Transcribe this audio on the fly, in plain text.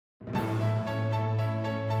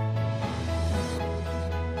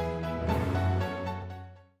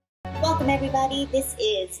Welcome everybody, this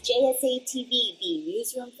is JSA TV, the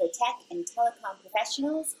newsroom for tech and telecom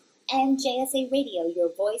professionals, and JSA Radio,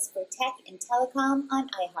 your voice for tech and telecom on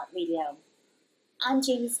iHeartRadio. I'm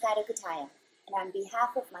Jaymie Scotto, Cutaia, and on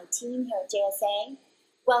behalf of my team here at JSA,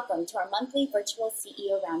 welcome to our monthly virtual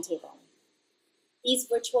CEO Roundtable. These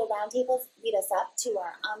virtual roundtables lead us up to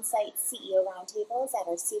our on-site CEO roundtables at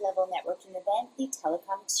our C-level networking event, the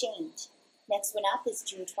Telecom Exchange. Next one up is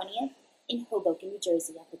June 20th in Hoboken, New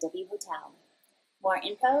Jersey at the W Hotel. More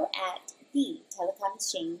info at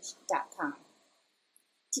thetelecomexchange.com.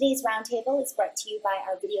 Today's roundtable is brought to you by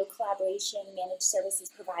our video collaboration managed services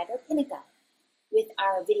provider, Pinnacle. With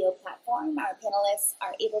our video platform, our panelists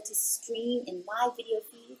are able to stream in live video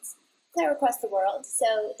feeds clear across the world.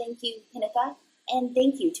 So thank you, Pinnacle, and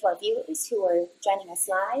thank you to our viewers who are joining us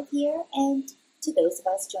live here and to those of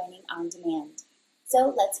us joining on demand.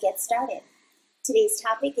 So let's get started. Today's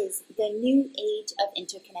topic is the new age of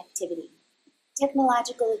interconnectivity.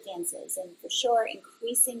 Technological advances and for sure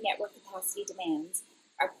increasing network capacity demands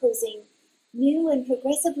are posing new and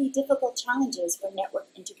progressively difficult challenges for network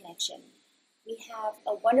interconnection. We have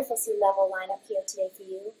a wonderful C-level lineup here today for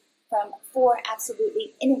you from 4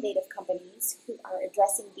 absolutely innovative companies who are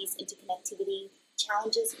addressing these interconnectivity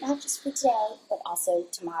challenges, not just for today, but also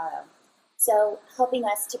tomorrow. So, helping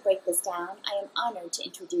us to break this down, I am honored to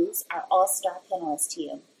introduce our all-star panelists to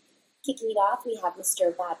you. Kicking it off, we have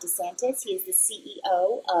Mr. Bob DeSantis. He is the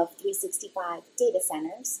CEO of 365 Data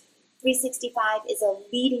Centers. 365 is a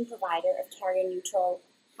leading provider of carrier-neutral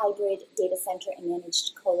hybrid data center and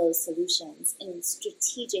managed colo solutions in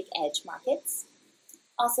strategic edge markets.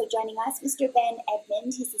 Also joining us, Mr. Ben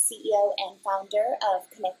Edmond. He's the CEO and founder of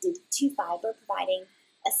Connected to Fiber, providing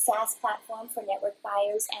a SaaS platform for network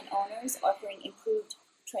buyers and owners, offering improved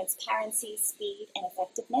transparency, speed, and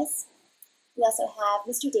effectiveness. We also have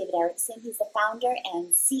Mr. David Erickson. He's the founder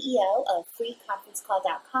and CEO of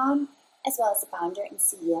freeconferencecall.com, as well as the founder and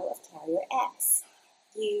CEO of CarrierX.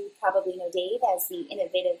 You probably know Dave as the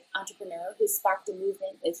innovative entrepreneur who sparked a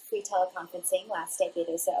movement with free teleconferencing last decade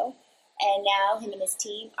or so. And now him and his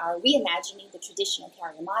team are reimagining the traditional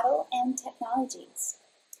carrier model and technologies.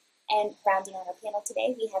 And rounding out our panel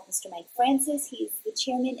today, we have Mr. Mike Francis. He's the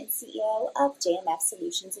chairman and CEO of JMF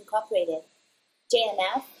Solutions Incorporated.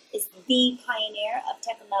 JMF is the pioneer of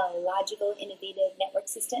technological innovative network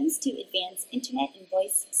systems to advance internet and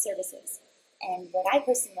voice services. And what I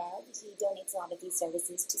personally love, he donates a lot of these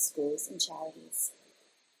services to schools and charities.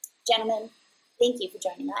 Gentlemen, thank you for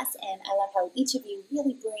joining us. And I love how each of you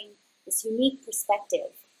really bring this unique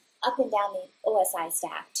perspective up and down the OSI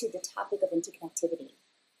stack to the topic of interconnectivity.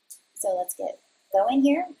 So let's get going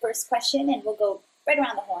here. First question, and we'll go right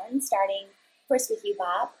around the horn, starting first with you,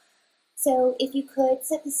 Bob. So if you could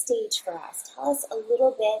set the stage for us, tell us a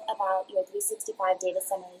little bit about your 365 Data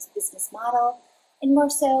Centers business model, and more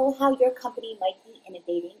so how your company might be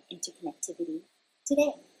innovating interconnectivity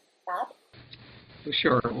today. Bob?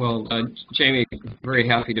 Sure. Well, Jaymie, very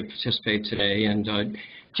happy to participate today. And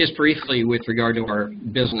just briefly with regard to our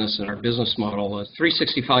business and our business model,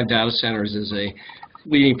 365 Data Centers is a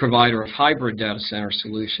leading provider of hybrid data center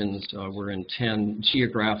solutions. We're in 10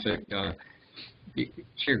 geographically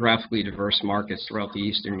diverse markets throughout the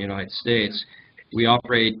eastern United States. We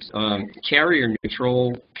operate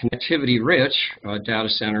carrier-neutral, connectivity-rich data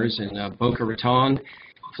centers in Boca Raton,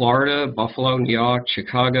 Florida, Buffalo, New York,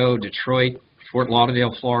 Chicago, Detroit, Fort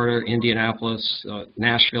Lauderdale, Florida, Indianapolis,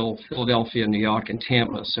 Nashville, Philadelphia, New York, and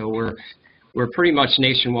Tampa. So we're pretty much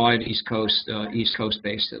nationwide, East Coast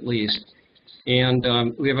based at least. And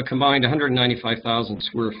we have a combined 195,000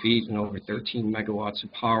 square feet and over 13 megawatts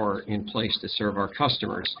of power in place to serve our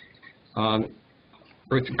customers.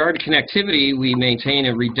 With regard to connectivity, we maintain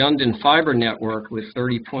a redundant fiber network with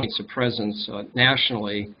 30 points of presence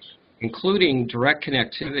nationally, including direct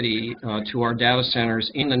connectivity to our data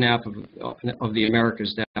centers in the NAP of the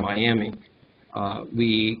Americas down in Miami.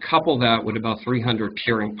 We couple that with about 300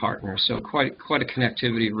 peering partners, so quite a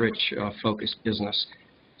connectivity-rich, focused business.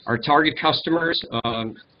 Our target customers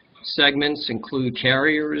segments include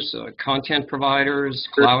carriers, content providers,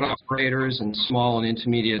 cloud operators, and small and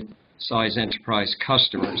intermediate-sized enterprise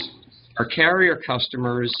customers. Our carrier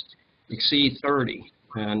customers exceed 30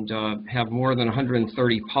 and have more than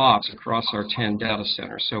 130 POPs across our 10 data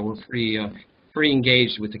centers. So we're pretty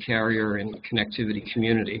engaged with the carrier and connectivity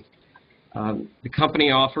community. The company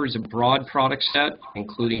offers a broad product set,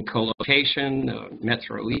 including co-location,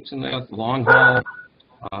 Metro Ethernet, long haul,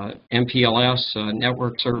 MPLS,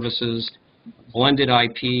 network services, blended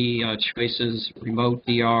IP choices, remote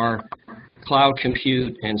DR, cloud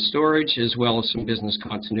compute and storage, as well as some business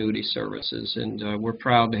continuity services. And we're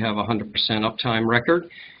proud to have a 100% uptime record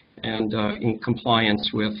and in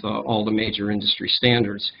compliance with all the major industry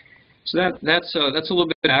standards. So that's a little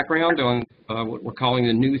bit of background on what we're calling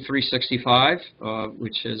the new 365,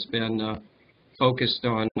 which has been focused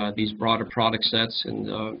on these broader product sets and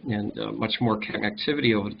much more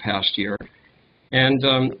connectivity over the past year. And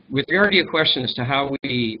with regard to your question as to how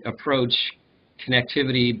we approach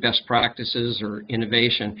connectivity, best practices, or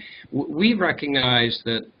innovation, we recognize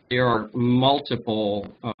that there are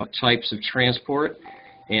multiple types of transport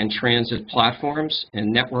and transit platforms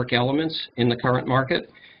and network elements in the current market,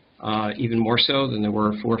 even more so than there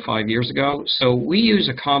were 4 or 5 years ago. So we use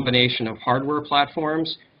a combination of hardware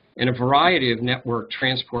platforms and a variety of network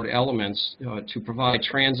transport elements to provide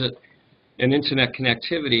transit and internet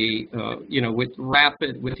connectivity,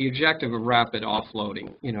 with the objective of rapid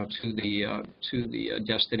offloading, to the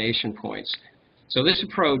destination points. So this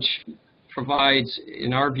approach provides,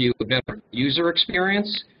 in our view, a better user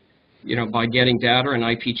experience, by getting data and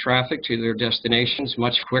IP traffic to their destinations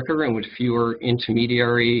much quicker and with fewer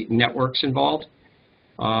intermediary networks involved.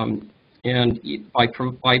 And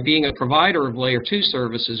by being a provider of layer 2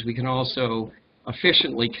 services, we can also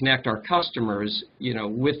efficiently connect our customers,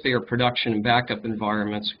 with their production and backup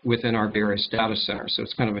environments within our various data centers. So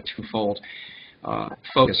it's kind of a twofold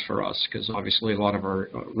focus for us, because obviously a lot of our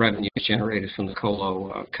revenue is generated from the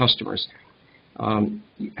colo customers. Having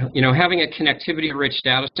a connectivity-rich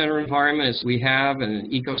data center environment as we have, and an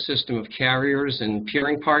ecosystem of carriers and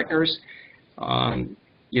peering partners,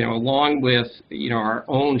 along with our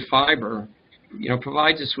own fiber,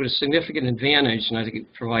 provides us with a significant advantage, and I think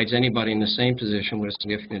it provides anybody in the same position with a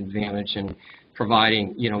significant advantage in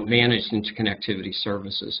providing managed interconnectivity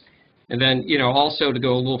services. And then also to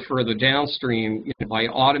go a little further downstream, by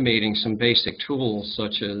automating some basic tools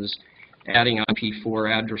such as adding IP4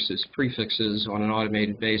 addresses, prefixes on an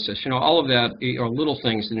automated basis. All of that are little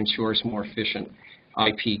things that ensures more efficient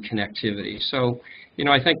IP connectivity. So,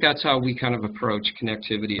 I think that's how we kind of approach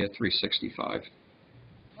connectivity at 365.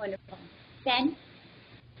 Wonderful. Ben?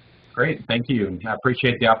 Great, thank you. I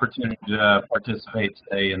appreciate the opportunity to participate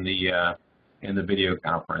today in the video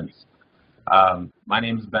conference. My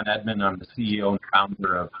name is Edmond. I'm the CEO and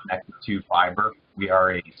founder of Connected2 Fiber. We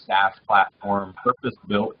are a SaaS platform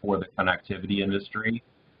purpose-built for the connectivity industry.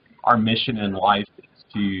 Our mission in life is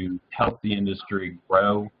to help the industry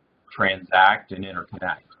grow, transact, and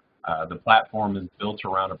interconnect. The platform is built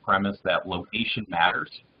around a premise that location matters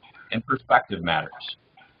and perspective matters.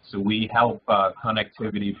 So we help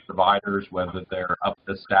connectivity providers, whether they're up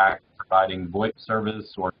the stack providing VoIP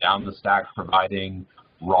service or down the stack providing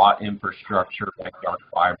raw infrastructure like dark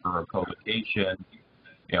fiber or co-location,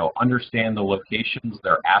 understand the locations,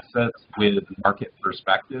 their assets with market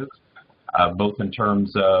perspective, both in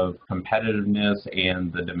terms of competitiveness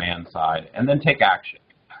and the demand side, and then take action.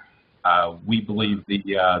 We believe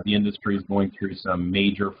the industry is going through some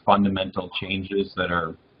major fundamental changes that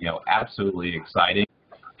are, absolutely exciting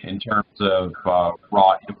in terms of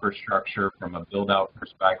raw infrastructure from a build-out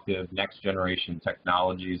perspective, next generation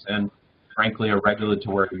technologies, and frankly a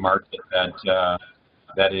regulatory market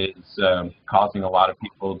that is causing a lot of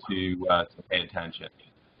people to pay attention.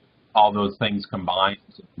 All those things combined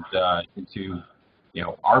into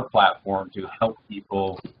our platform to help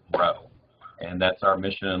people grow, and that's our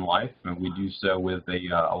mission in life, and we do so with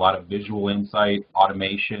a lot of visual insight,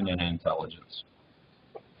 automation, and intelligence.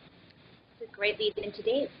 That's a great lead into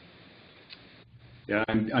Dave. Yeah,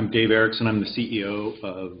 I'm Dave Erickson. I'm the CEO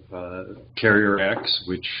of CarrierX,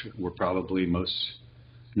 which we're probably most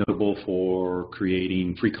notable for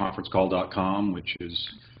creating freeconferencecall.com, which is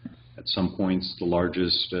at some points the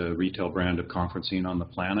largest retail brand of conferencing on the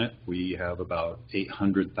planet. We have about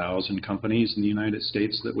 800,000 companies in the United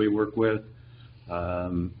States that we work with.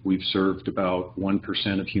 We've served about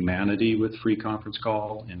 1% of humanity with free conference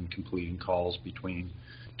call and completing calls between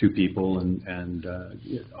two people and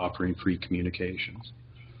offering free communications.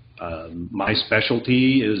 My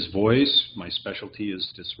specialty is voice. My specialty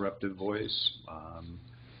is disruptive voice.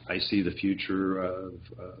 I see the future of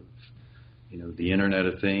the Internet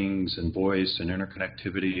of Things and voice and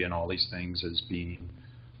interconnectivity and all these things as being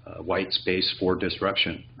white space for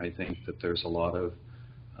disruption. I think that there's a lot of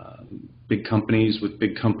big companies with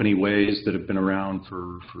big company ways that have been around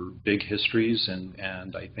for big histories,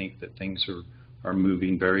 and I think that things are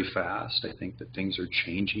moving very fast. I think that things are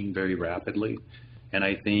changing very rapidly, and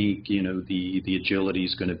I think the agility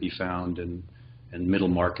is going to be found in middle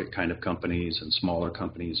market kind of companies and smaller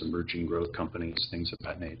companies, emerging growth companies, things of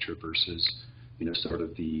that nature, versus sort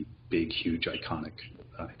of the big, huge, iconic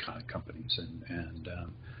companies. And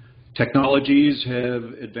Technologies have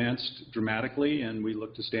advanced dramatically, and we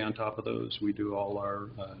look to stay on top of those. We do all our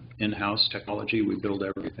in-house technology. We build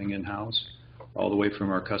everything in-house, all the way from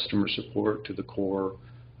our customer support to the core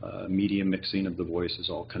media mixing of the voice is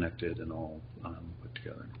all connected and all put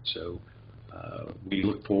together. So we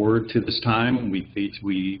look forward to this time.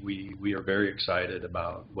 We are very excited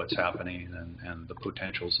about what's happening and the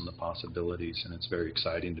potentials and the possibilities, and it's very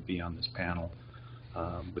exciting to be on this panel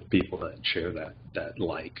with people that share that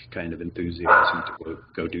like kind of enthusiasm to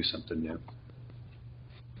go do something new.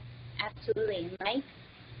 Absolutely. Mike?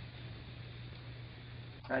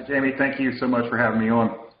 Hi, Jaymie. Thank you so much for having me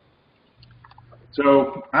on.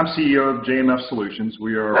 So I'm CEO of JMF Solutions.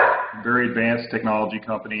 We are a very advanced technology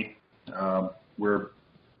company. We're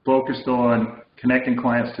focused on connecting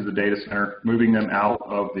clients to the data center, moving them out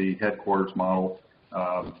of the headquarters model.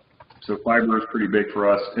 So fiber is pretty big for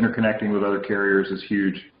us. Interconnecting with other carriers is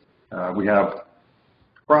huge. We have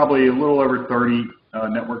probably a little over 30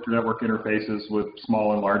 network-to-network interfaces with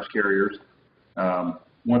small and large carriers.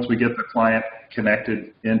 Once we get the client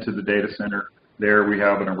connected into the data center, there we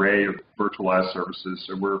have an array of virtualized services.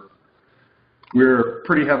 So we're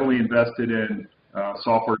pretty heavily invested in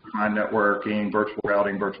software-defined networking, virtual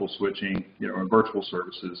routing, virtual switching, and virtual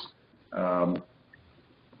services.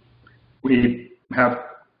 We have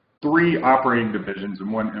 3 operating divisions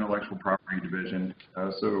and 1 intellectual property division.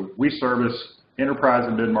 So we service enterprise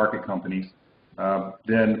and mid-market companies.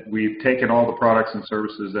 Then we've taken all the products and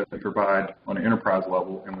services that we provide on an enterprise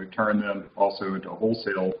level, and we've turned them also into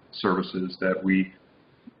wholesale services that we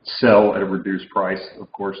sell at a reduced price,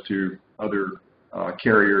 of course, to other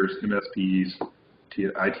carriers, MSPs,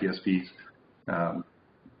 ITSPs. And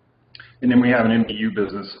then we have an MDU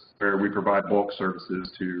business where we provide bulk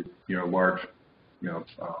services to large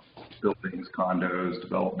buildings, condos,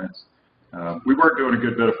 developments. We were doing a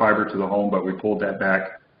good bit of fiber to the home, but we pulled that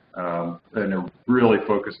back and are really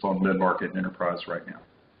focused on mid-market and enterprise right now.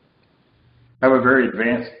 Have a very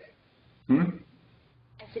advanced.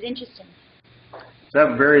 That's interesting. So I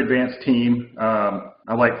have a very advanced team.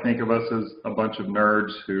 I like to think of us as a bunch of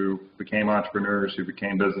nerds who became entrepreneurs, who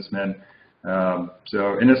became businessmen.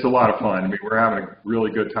 And it's a lot of fun. I mean, we're having a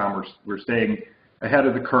really good time. We're staying ahead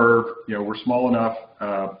of the curve. We're small enough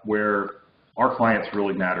where our clients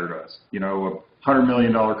really matter to us. A $100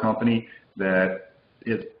 million company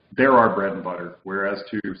they're our bread and butter. Whereas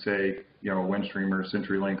to say, a Windstream or a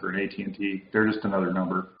CenturyLink or an AT&T, they're just another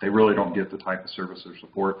number. They really don't get the type of service or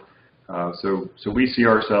support. So we see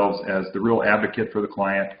ourselves as the real advocate for the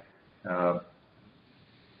client. They're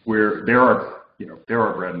our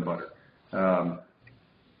bread and butter.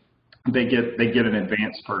 They get an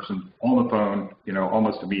advanced person on the phone,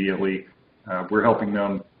 almost immediately. We're helping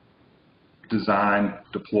them design,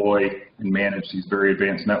 deploy, and manage these very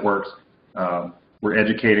advanced networks. We're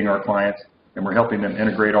educating our clients, and we're helping them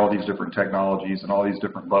integrate all these different technologies and all these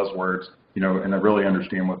different buzzwords, and they really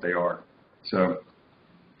understand what they are. So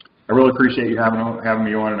I really appreciate you having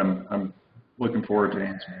me on, and I'm looking forward to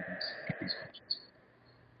answering these questions.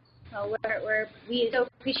 Well, we so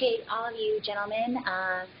appreciate all of you gentlemen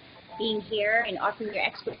being here and offering your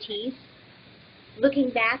expertise.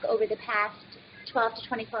 Looking back over the past 12 to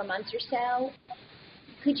 24 months or so,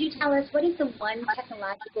 could you tell us what is the one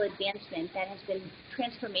technological advancement that has been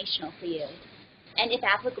transformational for you? And if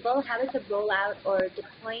applicable, how does the rollout or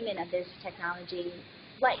deployment of this technology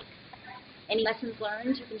like? Any lessons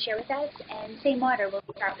learned you can share with us? And same order, we'll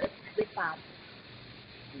start with Bob.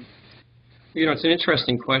 It's an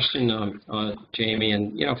interesting question, Jaymie,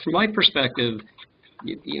 and from my perspective,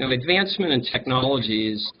 advancement in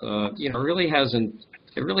technologies, really hasn't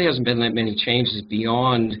been that many changes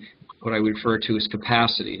beyond what I would refer to as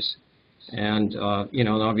capacities, and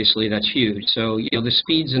obviously that's huge. So the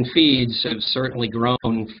speeds and feeds have certainly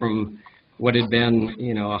grown from what had been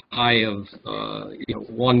a high of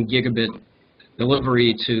 1 gigabit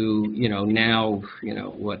delivery to now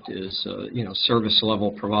what is service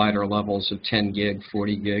level provider levels of 10 gig,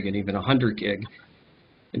 40 gig, and even 100 gig.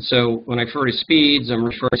 And so when I refer to speeds, I'm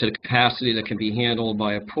referring to the capacity that can be handled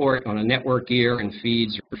by a port on a network gear, and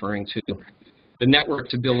feeds referring to the network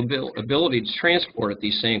to ability to transport at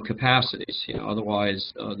these same capacities.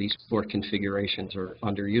 Otherwise these port configurations are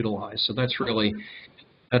underutilized. So that's really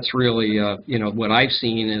what I've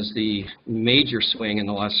seen as the major swing in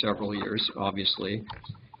the last several years, obviously.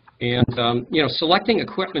 And selecting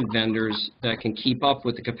equipment vendors that can keep up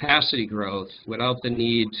with the capacity growth without the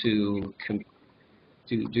need to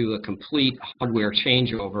do a complete hardware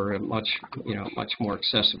changeover at much more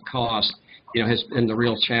excessive cost, has been the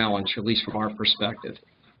real challenge, at least from our perspective.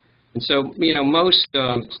 And so, most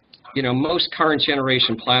most current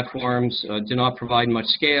generation platforms do not provide much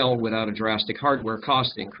scale without a drastic hardware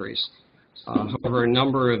cost increase. However, a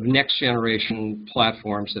number of next generation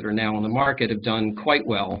platforms that are now on the market have done quite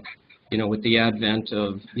well, with the advent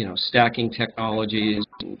of, stacking technologies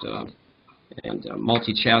and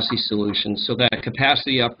multi-chassis solutions, so that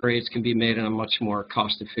capacity upgrades can be made on a much more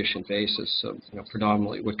cost-efficient basis,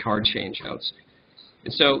 predominantly with card changeouts.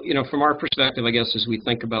 And so, from our perspective, I guess, as we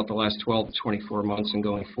think about the last 12 to 24 months and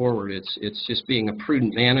going forward, it's just being a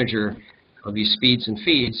prudent manager of these speeds and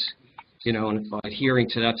feeds, and by adhering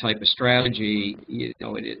to that type of strategy,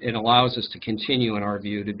 it allows us to continue, in our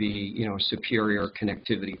view, to be, a superior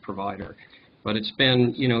connectivity provider. But it's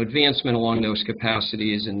been, advancement along those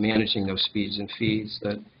capacities and managing those speeds and feeds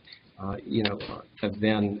that, have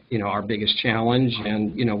been, our biggest challenge.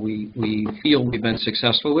 And, we feel we've been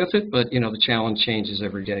successful with it, but, the challenge changes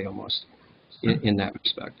every day almost in that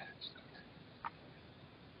respect.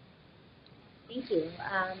 Thank you.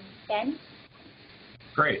 Ben?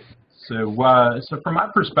 Great. So from my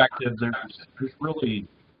perspective, there's really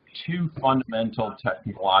two fundamental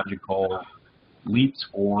technological leaps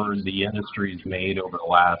forward the industry's made over the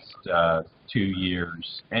last 2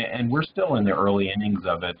 years, and we're still in the early innings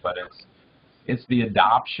of it. But it's the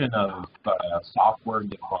adoption of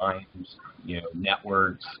software-defined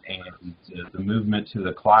networks and the movement to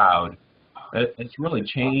the cloud. It's really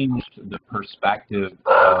changed the perspective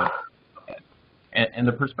of. And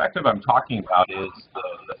the perspective I'm talking about is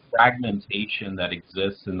the fragmentation that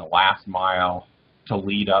exists in the last mile to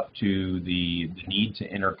lead up to the need to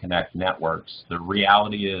interconnect networks. The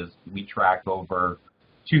reality is we track over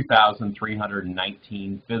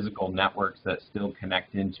 2,319 physical networks that still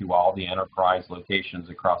connect into all the enterprise locations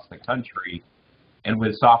across the country. And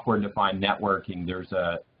with software-defined networking, there's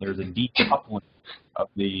a decoupling of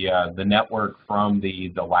the network from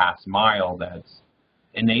the last mile that's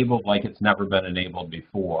enabled like it's never been enabled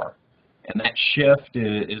before. And that shift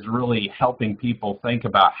is really helping people think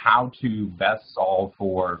about how to best solve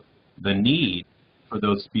for the need for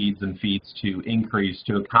those speeds and feeds to increase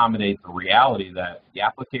to accommodate the reality that the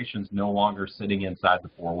application's no longer sitting inside the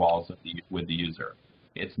four walls with the user.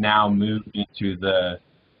 It's now moved into the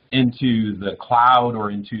cloud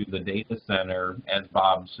or into the data center, as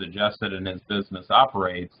Bob suggested, and his business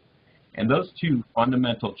operates. And those two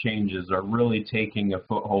fundamental changes are really taking a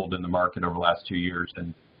foothold in the market over the last 2 years,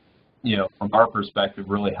 and from our perspective,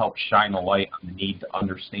 really help shine a light on the need to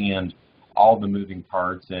understand all the moving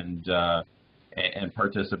parts and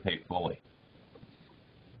participate fully.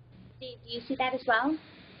 Do you see that as well?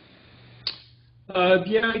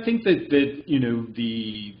 Yeah, I think that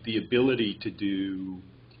the ability to do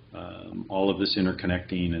all of this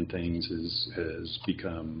interconnecting and things has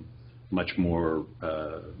become much more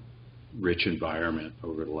rich environment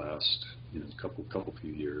over the last couple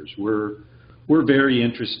few years. We're very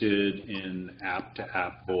interested in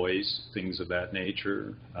app-to-app voice, things of that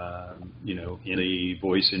nature. In a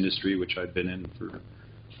voice industry, which I've been in for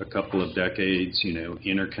a couple of decades,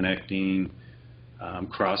 interconnecting,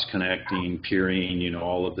 cross-connecting, peering,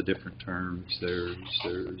 all of the different terms.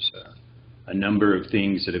 There's a number of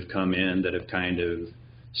things that have come in that have kind of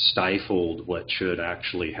stifled what should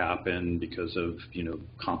actually happen because of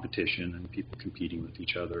competition and people competing with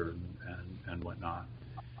each other and whatnot.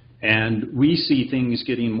 And we see things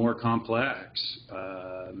getting more complex.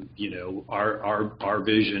 Our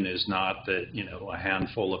vision is not that a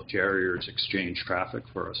handful of carriers exchange traffic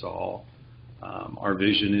for us all. Our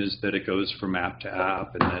vision is that it goes from app to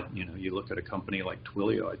app, and that you look at a company like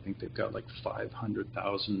Twilio. I think they've got like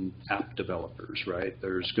 500,000 app developers, right?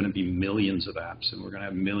 There's going to be millions of apps, and we're going to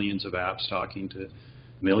have millions of apps talking to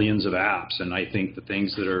millions of apps. And I think the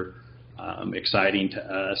things that are exciting to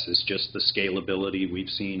us is just the scalability we've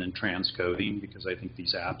seen in transcoding, because I think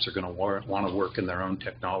these apps are going to want to work in their own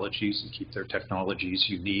technologies and keep their technologies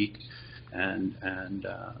unique and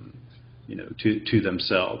to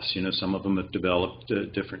themselves. Some of them have developed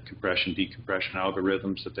different compression, decompression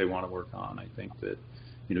algorithms that they want to work on. I think that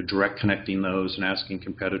direct connecting those and asking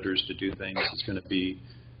competitors to do things is going to be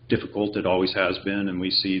difficult. It always has been, and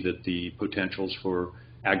we see that the potentials for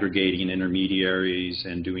aggregating intermediaries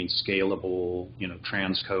and doing scalable,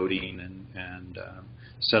 transcoding and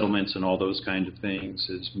settlements and all those kind of things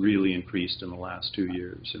has really increased in the last 2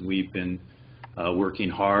 years. And we've been working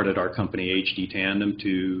hard at our company HD Tandem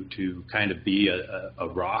to kind of be a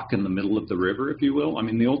rock in the middle of the river, if you will. I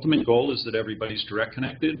mean, the ultimate goal is that everybody's direct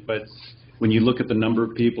connected, but when you look at the number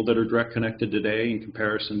of people that are direct connected today in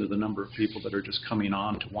comparison to the number of people that are just coming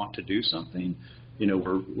on to want to do something,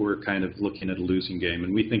 we're kind of looking at a losing game.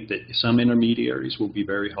 And we think that some intermediaries will be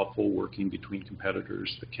very helpful working between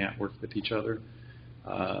competitors that can't work with each other.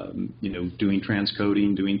 doing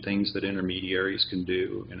transcoding, doing things that intermediaries can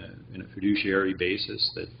do in a fiduciary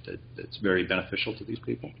basis that's very beneficial to these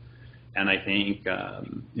people. And I think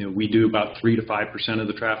we do about 3 to 5% of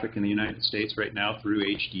the traffic in the United States right now through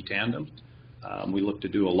HD Tandem. We look to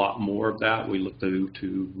do a lot more of that. We look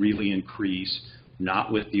to really increase,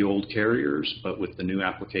 not with the old carriers, but with the new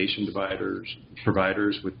application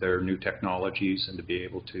providers with their new technologies, and to be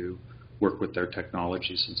able to work with their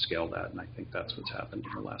technologies and scale that. And I think that's what's happened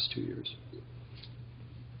in the last 2 years.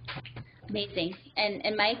 Amazing.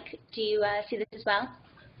 And Mike, do you see this as well?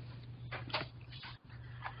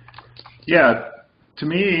 Yeah, to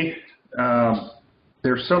me,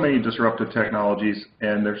 there's so many disruptive technologies,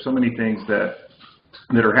 and there's so many things that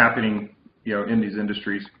are happening, in these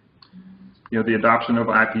industries. The adoption of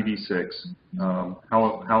IPv6,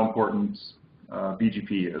 how important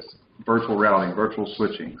BGP is, virtual routing, virtual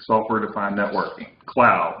switching, software-defined networking,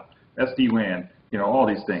 cloud, SD-WAN, all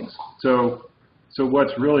these things. So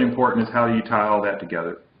what's really important is how do you tie all that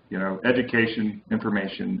together? Education,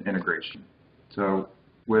 information, integration. So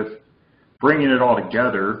with bringing it all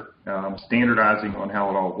together, standardizing on how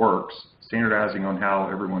it all works, standardizing on how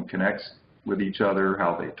everyone connects with each other,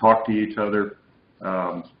 how they talk to each other.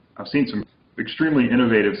 I've seen some extremely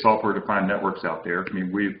innovative software-defined networks out there. I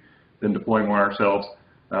mean, we've been deploying one ourselves,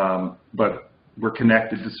 but we're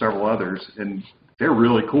connected to several others, and they're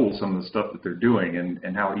really cool, some of the stuff that they're doing,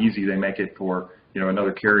 and how easy they make it for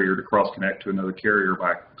another carrier to cross-connect to another carrier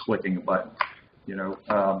by clicking a button.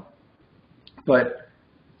 But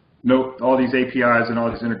no, all these APIs and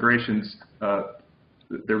all these integrations,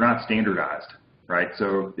 they're not standardized, right?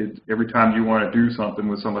 So every time you want to do something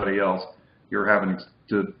with somebody else, you're having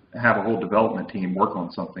to have a whole development team work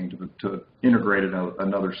on something to integrate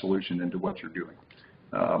another solution into what you're doing.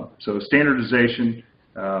 So standardization,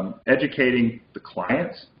 educating the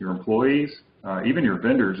clients, your employees, even your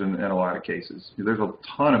vendors in a lot of cases. There's a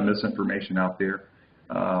ton of misinformation out there.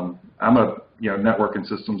 I'm a network and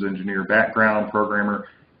systems engineer background, programmer.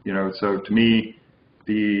 So to me,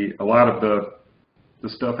 a lot of the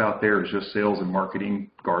stuff out there is just sales and marketing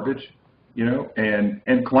garbage,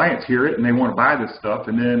 and clients hear it and they want to buy this stuff,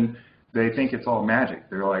 and then they think it's all magic.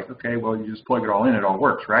 They're like, okay, well, you just plug it all in, it all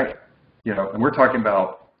works, right? And we're talking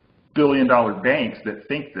about billion-dollar banks that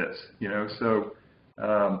think this, so,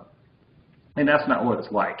 and that's not what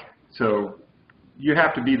it's like. So you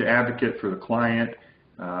have to be the advocate for the client.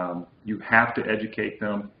 You have to educate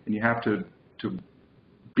them, and you have to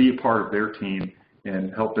be a part of their team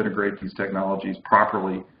and help integrate these technologies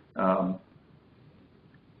properly.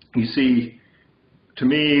 You see, to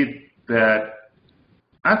me, that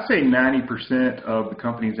I'd say 90% of the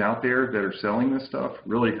companies out there that are selling this stuff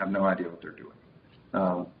really have no idea what they're doing.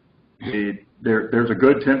 There's a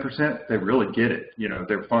good 10%, they really get it.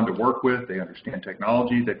 They're fun to work with, they understand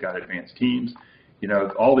technology, they've got advanced teams.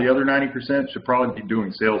 All the other 90% should probably be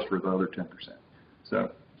doing sales for the other 10%.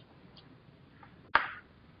 So.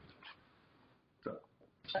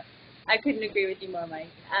 I couldn't agree with you more, Mike.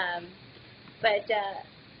 But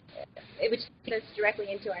which takes us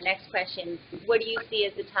directly into our next question. What do you see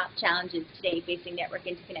as the top challenges today facing network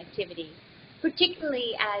interconnectivity,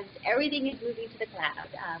 particularly as everything is moving to the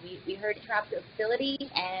cloud? We heard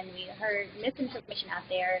interoperability, and we heard misinformation out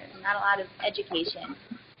there, not a lot of education.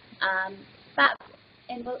 Bob,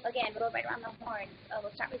 and again, we'll go right around the horn.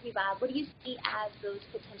 We'll start with you, Bob. What do you see as those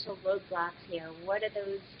potential roadblocks here? What are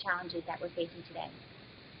those challenges that we're facing today?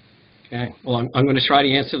 Okay. Well, I'm going to try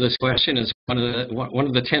to answer this question as one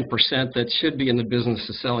of the 10% that should be in the business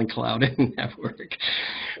of selling cloud and network.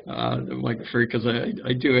 Because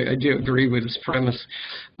I do agree with this premise.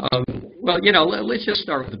 Well, let's just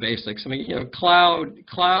start with the basics. I mean,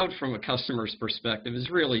 cloud from a customer's perspective is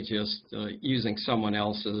really just using someone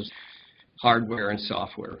else's hardware and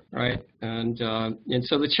software, right? And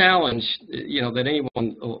so the challenge, that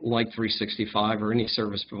anyone like 365 or any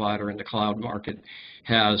service provider in the cloud market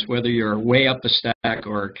has, whether you're way up the stack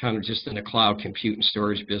or kind of just in the cloud compute and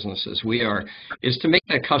storage business as we are, is to make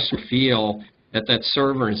that customer feel that that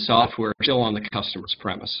server and software are still on the customer's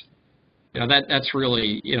premise. That's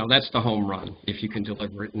really, that's the home run if you can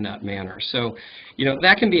deliver it in that manner. So,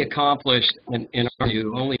 that can be accomplished in our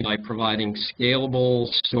view only by providing scalable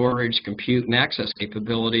storage, compute, and access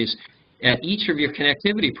capabilities at each of your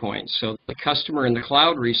connectivity points. So the customer and the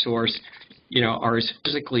cloud resource, are as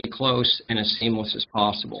physically close and as seamless as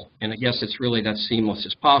possible. And I guess it's really that seamless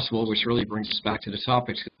as possible, which really brings us back to the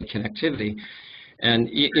topic of connectivity. And,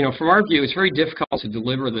 from our view, it's very difficult to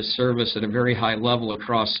deliver this service at a very high level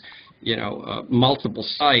across multiple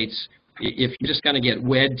sites if you're just going to get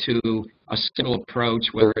wed to a single approach,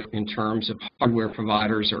 whether in terms of hardware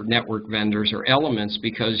providers or network vendors or elements,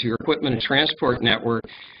 because your equipment and transport network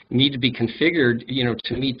need to be configured,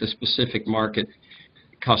 to meet the specific market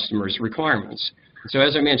customers' requirements. So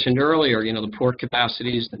as I mentioned earlier, the port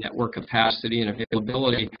capacities, the network capacity and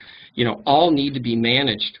availability, all need to be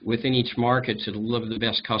managed within each market to deliver the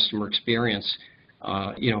best customer experience,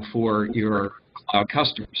 for your cloud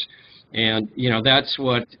customers. And that's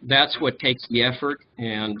what takes the effort,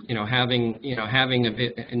 and having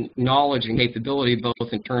a knowledge and capability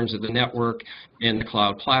both in terms of the network and the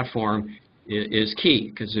cloud platform is key,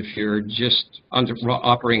 because if you're just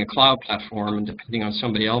operating a cloud platform and depending on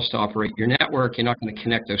somebody else to operate your network, you're not going to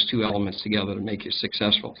connect those two elements together to make you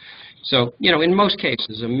successful. So in most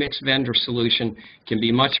cases, a mixed vendor solution can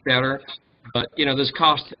be much better. But there's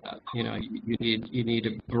cost to that. You need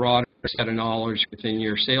a broader set of knowledge within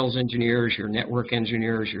your sales engineers, your network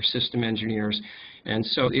engineers, your system engineers, and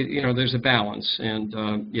so there's a balance. And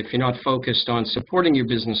if you're not focused on supporting your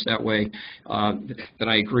business that way, then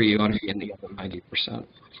I agree you ought to be in the other 90%.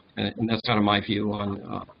 And that's kind of my view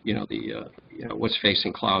on what's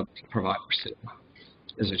facing cloud providers today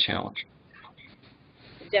as a challenge.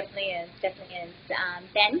 It definitely is.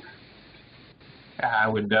 Ben? I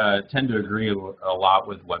would tend to agree a lot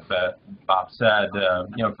with what Bob said.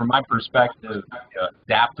 From my perspective,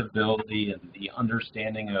 adaptability and the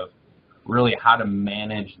understanding of really how to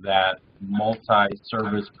manage that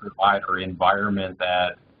multi-service provider environment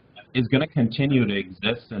that is going to continue to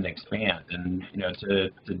exist and expand. And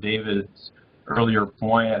to David's earlier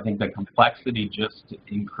point, I think the complexity just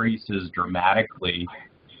increases dramatically,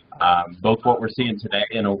 both what we're seeing today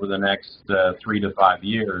and over the next 3 to 5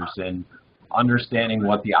 years. And understanding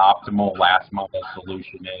what the optimal last mile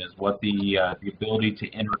solution is, what the ability to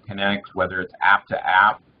interconnect, whether it's app to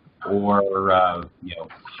app or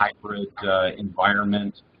hybrid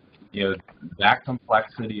environment, that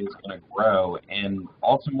complexity is going to grow. And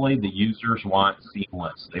ultimately, the users want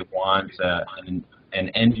seamless. They want an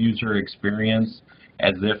end user experience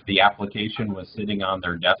as if the application was sitting on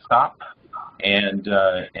their desktop. And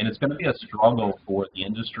it's going to be a struggle for the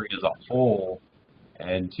industry as a whole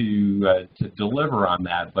and to deliver on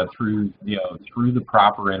that, but through the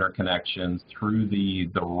proper interconnections, through the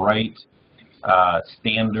right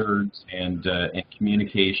standards and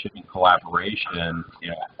communication and collaboration,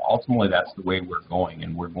 ultimately that's the way we're going,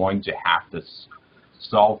 and we're going to have to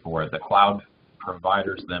solve for it. The cloud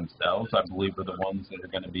providers themselves, I believe, are the ones that are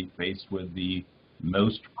going to be faced with the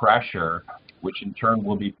most pressure, which in turn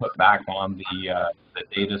will be put back on the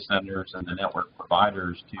data centers and the network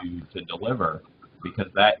providers to deliver, because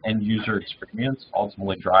that end user experience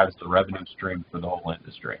ultimately drives the revenue stream for the whole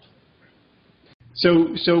industry.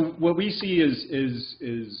 So what we see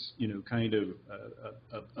is kind of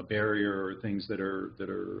a barrier, or things that are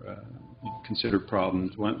considered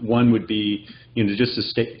problems. One would be just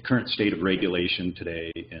the current state of regulation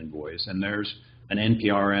today in voice, and there's an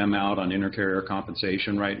NPRM out on intercarrier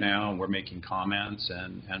compensation right now, and we're making comments,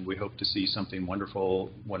 and we hope to see something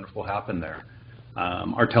wonderful happen there.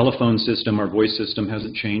 Our telephone system, our voice system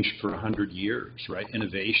hasn't changed for 100 years, right?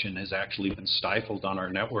 Innovation has actually been stifled on our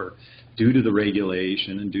network due to the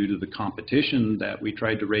regulation and due to the competition that we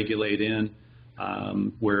tried to regulate in,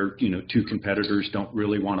 where two competitors don't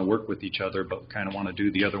really want to work with each other, but kind of want to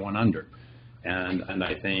do the other one under. And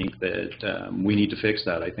I think that we need to fix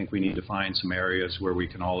that. I think we need to find some areas where we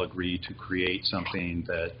can all agree to create something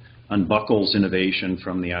that unbuckles innovation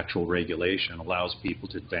from the actual regulation, allows people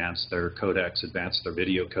to advance their codecs, advance their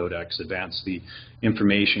video codecs, advance the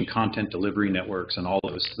information content delivery networks and all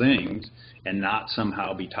those things, and not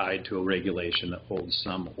somehow be tied to a regulation that holds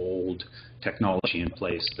some old technology in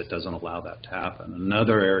place that doesn't allow that to happen.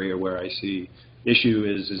 Another area where I see issue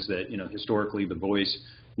is that historically the voice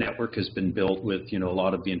network has been built with a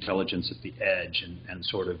lot of the intelligence at the edge, and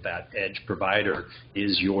sort of that edge provider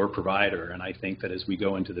is your provider. And I think that as we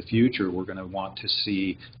go into the future, we're going to want to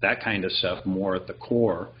see that kind of stuff more at the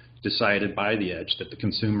core, decided by the edge, that the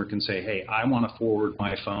consumer can say, hey, I want to forward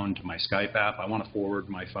my phone to my Skype app, I want to forward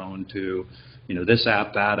my phone to this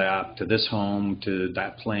app, that app, to this home, to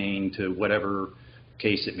that plane, to whatever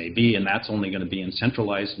case it may be, and that's only going to be in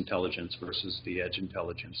centralized intelligence versus the edge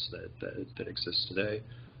intelligence that exists today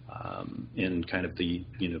in kind of the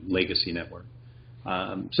legacy network.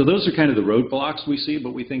 So those are kind of the roadblocks we see,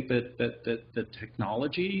 but we think that the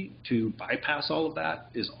technology to bypass all of that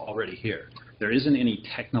is already here. There isn't any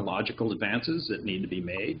technological advances that need to be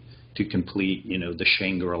made to complete the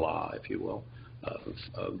Shangri-La, if you will,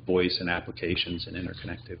 of voice and applications and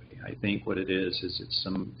interconnectivity. I think what it is it's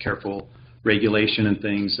some careful regulation and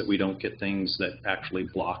things, that we don't get things that actually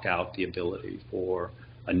block out the ability for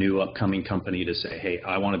a new upcoming company to say, hey,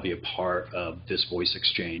 I want to be a part of this voice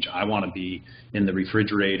exchange. I want to be in the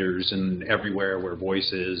refrigerators and everywhere where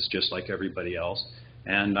voice is, just like everybody else.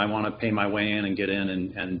 And I want to pay my way in and get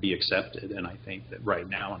in and be accepted. And I think that right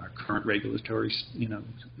now in our current regulatory,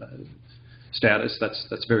 status,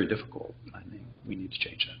 that's very difficult. I think we need to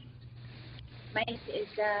change that. Mike, is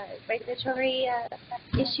regulatory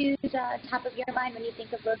issues top of your mind when you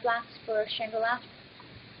think of roadblocks for Shangri-La?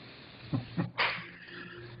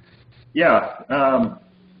 Yeah,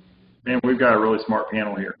 man, we've got a really smart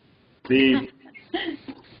panel here.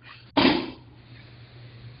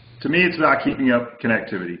 To me, it's about keeping up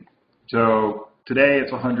connectivity. So today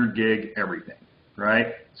it's 100 gig everything,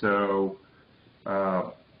 right? So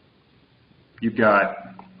you've got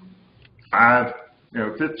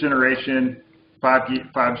fifth generation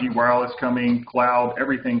 5G wireless coming, cloud,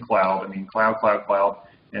 everything cloud. I mean, cloud.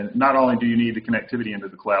 And not only do you need the connectivity into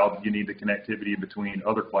the cloud, you need the connectivity between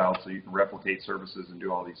other clouds so you can replicate services and do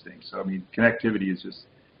all these things. So I mean, connectivity is just,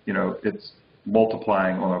 it's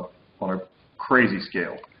multiplying on a crazy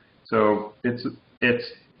scale. So it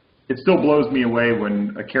still blows me away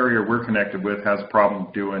when a carrier we're connected with has a problem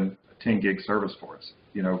doing a 10 gig service for us.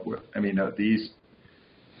 I mean,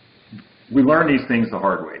 we learn these things the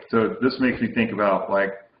hard way. So this makes me think about,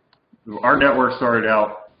 like, our network started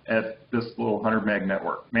out at this little 100 meg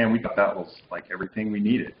network. Man, we thought that was like everything we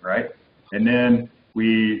needed, right? And then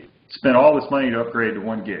we spent all this money to upgrade to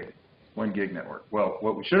 1 gig network. Well,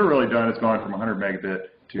 what we should have really done is gone from 100 megabit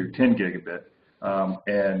to 10 gigabit.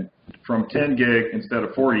 And from 10 gig, instead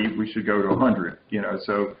of 40, we should go to 100.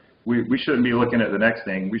 So we shouldn't be looking at the next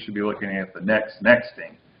thing. We should be looking at the next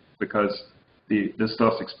thing, because this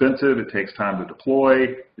stuff's expensive. It takes time to deploy.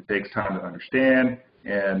 It takes time to understand,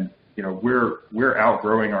 and we're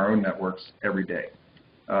outgrowing our own networks every day.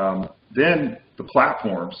 Then the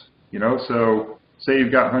platforms. So say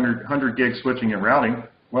you've got 100 gig switching and routing.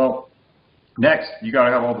 Well, next you got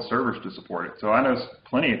to have all the servers to support it. So I know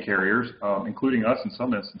plenty of carriers, including us in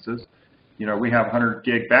some instances. We have 100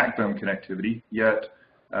 gig backbone connectivity, yet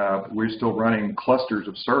we're still running clusters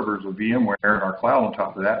of servers with VMware in our cloud on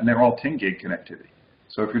top of that, and they're all 10 gig connectivity.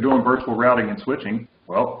 So if you're doing virtual routing and switching,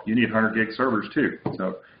 well, you need 100 gig servers too.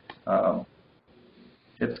 So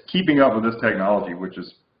it's keeping up with this technology, which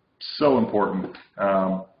is so important.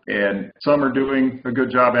 And some are doing a good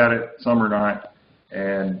job at it, some are not.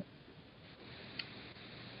 And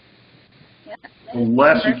the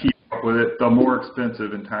less you keep up with it, the more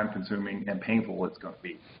expensive and time-consuming and painful it's going to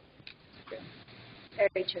be.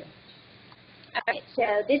 Very true. All right,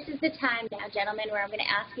 so this is the time now, gentlemen, where I'm going to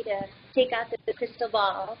ask you to take out the crystal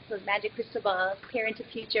ball, the magic crystal ball, peer into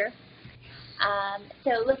future.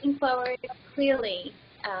 So looking forward, clearly,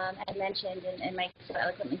 as mentioned and Mike so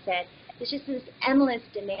eloquently said, there's just this endless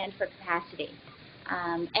demand for capacity.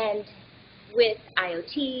 And with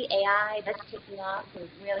IoT, AI, that's taking off. We've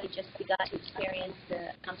really just begun to experience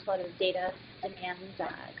the onslaught of data demands,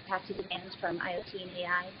 capacity demands from IoT and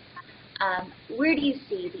AI. Where do you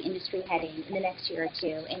see the industry heading in the next year or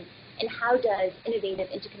two, and how does innovative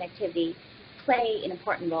interconnectivity play an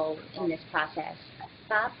important role in this process?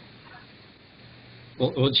 Bob?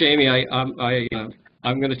 Well, Jaymie,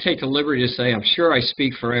 I'm going to take the liberty to say I'm sure I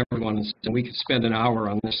speak for everyone, and we could spend an hour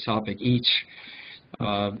on this topic each,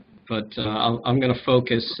 but I'm going to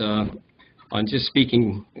focus on just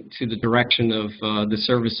speaking to the direction of the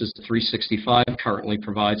services 365 currently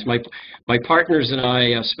provides. My partners and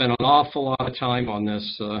I spent an awful lot of time on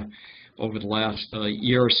this over the last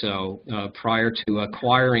year or so prior to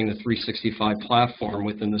acquiring the 365 platform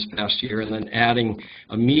within this past year, and then adding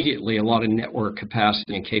immediately a lot of network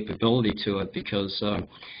capacity and capability to it, because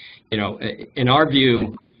in our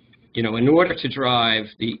view, in order to drive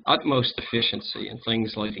the utmost efficiency in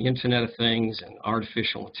things like the Internet of Things and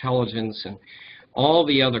artificial intelligence and all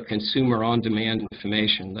the other consumer on-demand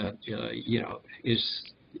information that as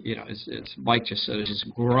Mike just said, is just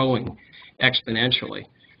growing exponentially.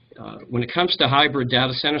 When it comes to hybrid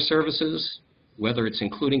data center services, whether it's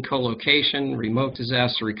including co-location, remote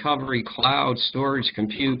disaster recovery, cloud, storage,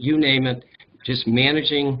 compute, you name it, just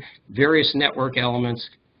managing various network elements,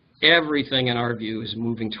 everything in our view is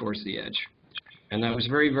moving towards the edge. And that was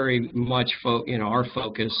very, very much our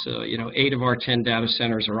focus. 8 of our 10 data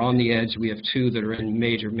centers are on the edge. We have 2 that are in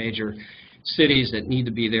major cities that need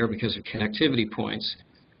to be there because of connectivity points.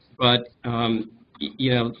 But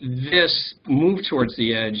this move towards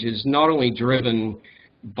the edge is not only driven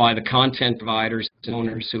by the content providers and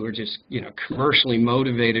owners who are just commercially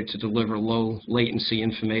motivated to deliver low latency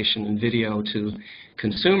information and video to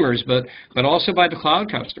consumers, but also by the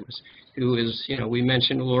cloud customers, who is, we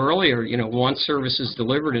mentioned a little earlier, want services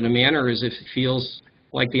delivered in a manner as if it feels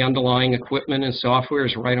like the underlying equipment and software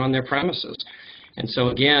is right on their premises. And so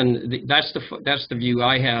again, that's the view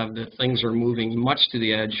I have, that things are moving much to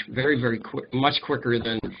the edge, very, very quick, much quicker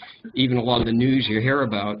than even a lot of the news you hear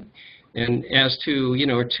about. And as to, you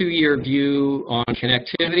know, a 2-year view on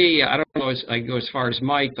connectivity, I don't know as I go as far as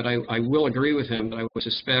Mike, but I will agree with him that I would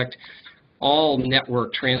suspect all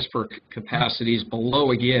network transfer capacities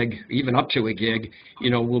below a gig, even up to a gig, you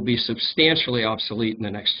know, will be substantially obsolete in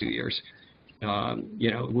the next 2 years.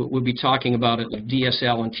 You know, we'll be talking about it like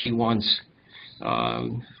DSL and T1s,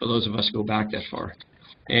 for those of us who go back that far.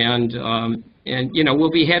 And you know,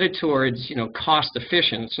 we'll be headed towards, you know, cost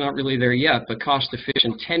efficient. It's not really there yet, but cost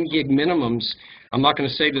efficient 10 gig minimums. I'm not going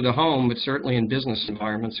to say to the home, but certainly in business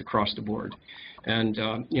environments across the board. And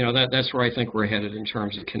you know, that's where I think we're headed in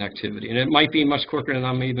terms of connectivity. And it might be much quicker than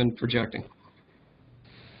I'm even projecting.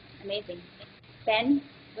 Amazing. Ben,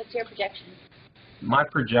 what's your projection? My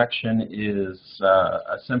projection is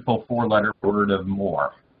a simple 4-letter word of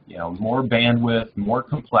more. You know, more bandwidth, more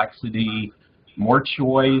complexity, more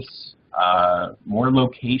choice, more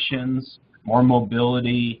locations, more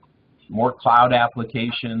mobility, more cloud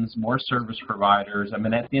applications, more service providers. I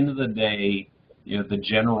mean, at the end of the day, you know, the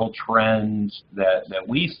general trend that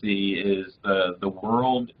we see is the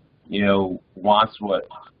world, you know, wants what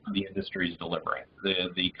the industry is delivering.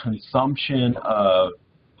 The consumption of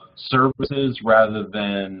services rather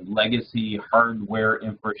than legacy hardware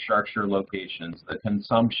infrastructure locations, the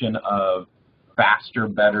consumption of faster,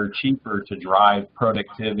 better, cheaper to drive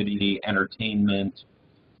productivity, entertainment,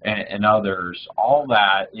 and others. All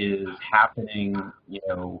that is happening, you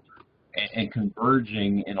know, and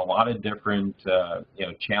converging in a lot of different, you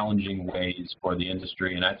know, challenging ways for the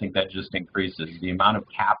industry, and I think that just increases the amount of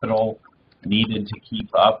capital needed to keep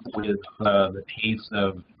up with the pace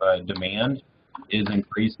of demand is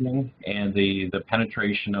increasing, and the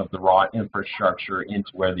penetration of the raw infrastructure into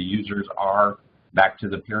where the users are, back to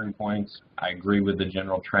the peering points. I agree with the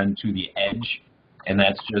general trend to the edge, and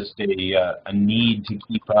that's just a need to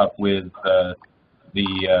keep up with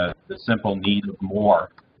the simple need of more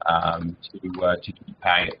to keep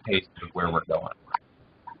pace with where we're going.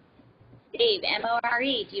 Dave,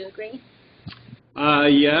 M-O-R-E, do you agree?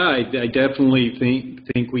 Yeah, I definitely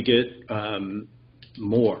think we get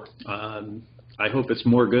more. I hope it's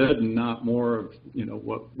more good and not more of, you know,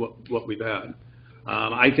 what we've had.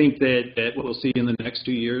 I think that what we'll see in the next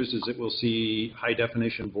 2 years is that we'll see high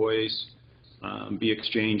definition voice be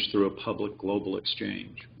exchanged through a public global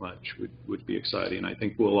exchange, which would be exciting. I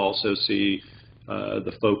think we'll also see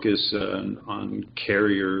the focus on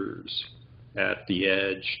carriers at the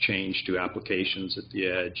edge change to applications at the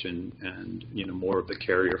edge, and you know, more of the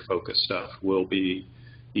carrier focused stuff will be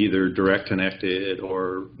either direct connected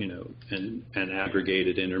or, you know, an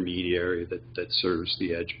aggregated intermediary that serves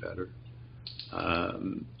the edge better.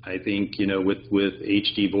 I think, you know, with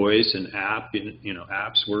HD voice and you know,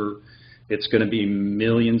 apps, it's going to be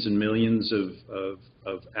millions and millions of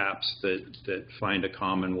apps that find a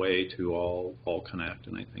common way to all connect,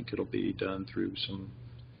 and I think it'll be done through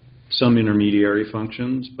some intermediary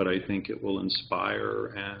functions, but I think it will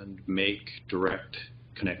inspire and make direct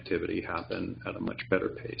connectivity happen at a much better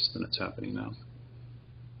pace than it's happening now.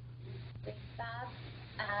 Thanks, Bob.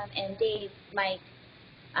 And Dave, Mike,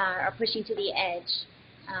 are pushing to the edge.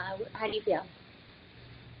 How do you feel?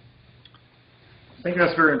 I think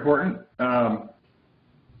that's very important.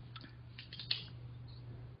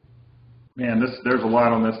 Man, there's a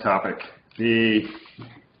lot on this topic. To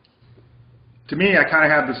me, I kind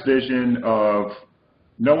of have this vision of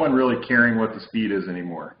no one really caring what the speed is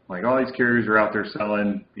anymore. Like, all these carriers are out there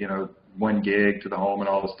selling, you know, 1 gig to the home and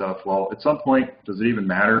all this stuff. Well, at some point, does it even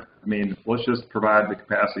matter? I mean, let's just provide the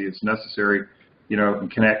capacity that's necessary, you know,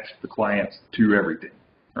 and connect the clients to everything,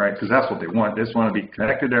 right? Because that's what they want. They just want to be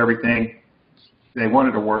connected to everything. They want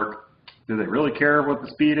it to work. Do they really care what the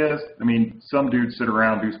speed is? I mean, some dudes sit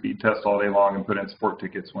around, do speed tests all day long and put in support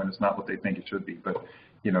tickets when it's not what they think it should be. But,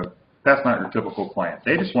 you know, that's not your typical client.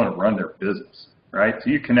 They just want to run their business, right? So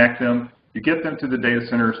you connect them, you get them to the data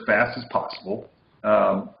center as fast as possible.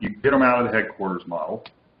 You get them out of the headquarters model.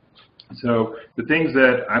 So the things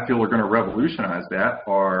that I feel are going to revolutionize that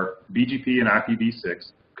are BGP and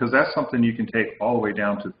IPv6, because that's something you can take all the way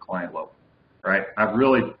down to the client level, right? I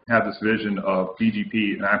really have this vision of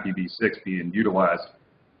BGP and IPv6 being utilized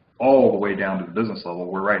all the way down to the business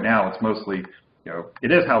level, where right now it's mostly, you know,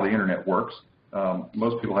 it is how the internet works.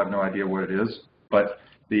 Most people have no idea what it is, but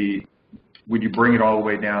when you bring it all the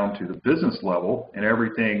way down to the business level and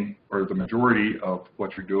everything, or the majority of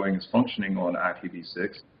what you're doing is functioning on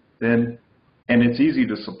IPv6, then, and it's easy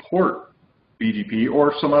to support BGP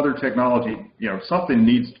or some other technology, you know, something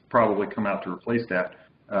needs to probably come out to replace that.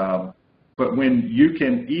 But when you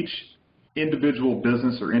can, each individual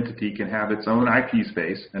business or entity can have its own IP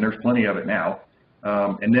space, and there's plenty of it now,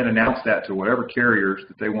 and then announce that to whatever carriers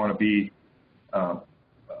that they want to be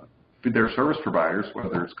their service providers,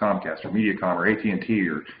 whether it's Comcast or Mediacom or AT&T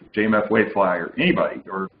or JMF Wavefly or anybody,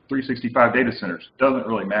 or 365 data centers, doesn't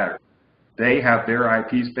really matter. They have their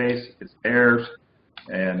IP space, it's theirs,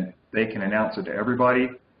 and they can announce it to everybody,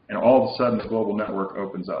 and all of a sudden the global network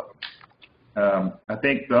opens up. I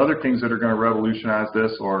think the other things that are going to revolutionize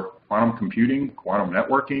this are quantum computing, quantum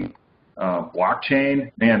networking,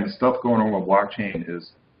 blockchain. Man, the stuff going on with blockchain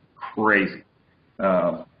is crazy.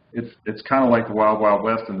 It's kind of like the Wild Wild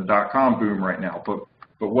West and the dot-com boom right now, but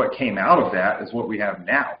what came out of that is what we have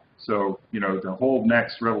now. So, you know, the whole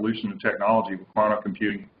next revolution of technology with quantum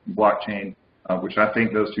computing and blockchain, which I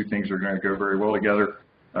think those two things are going to go very well together,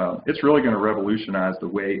 it's really going to revolutionize the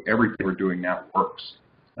way everything we're doing now works.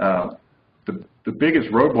 The biggest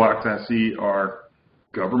roadblocks I see are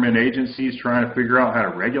government agencies trying to figure out how to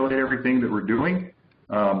regulate everything that we're doing,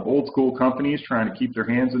 old school companies trying to keep their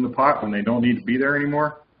hands in the pot when they don't need to be there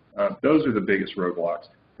anymore. Those are the biggest roadblocks,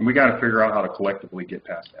 and we got to figure out how to collectively get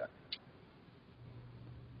past that.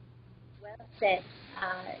 Well said.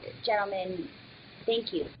 Gentlemen,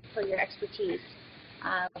 thank you for your expertise.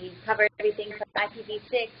 We've covered everything from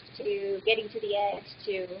IPv6 to getting to the edge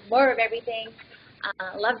to more of everything.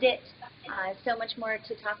 Loved it. So much more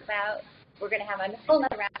to talk about. We're going to have a whole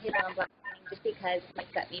other roundtable on blockchain just because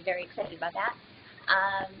Mike got me very excited about that.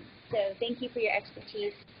 So thank you for your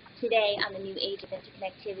expertise today on the new Age of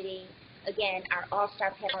Interconnectivity. Again, our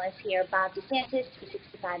all-star panelists here, Bob DeSantis,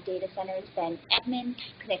 365 Data Centers, Ben Edmond,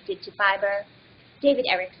 Connected to Fiber, David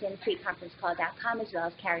Erickson, freeconferencecall.com, as well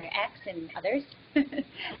as CarrierX and others,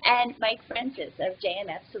 and Mike Francis of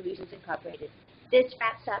JMF Solutions Incorporated. This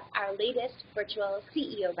wraps up our latest virtual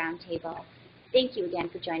CEO Roundtable. Thank you again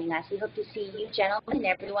for joining us. We hope to see you, gentlemen, and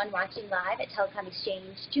everyone watching live at Telecom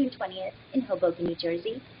Exchange, June 20th in Hoboken, New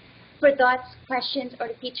Jersey. For thoughts, questions, or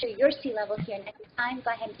to feature your C-level here next time,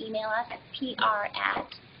 go ahead and email us at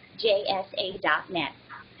pr@jsa.net.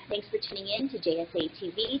 Thanks for tuning in to JSA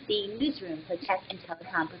TV, the newsroom for tech and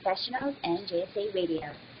telecom professionals, and JSA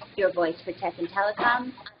Radio, your voice for tech and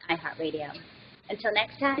telecom on iHeartRadio. Until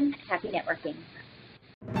next time, happy networking.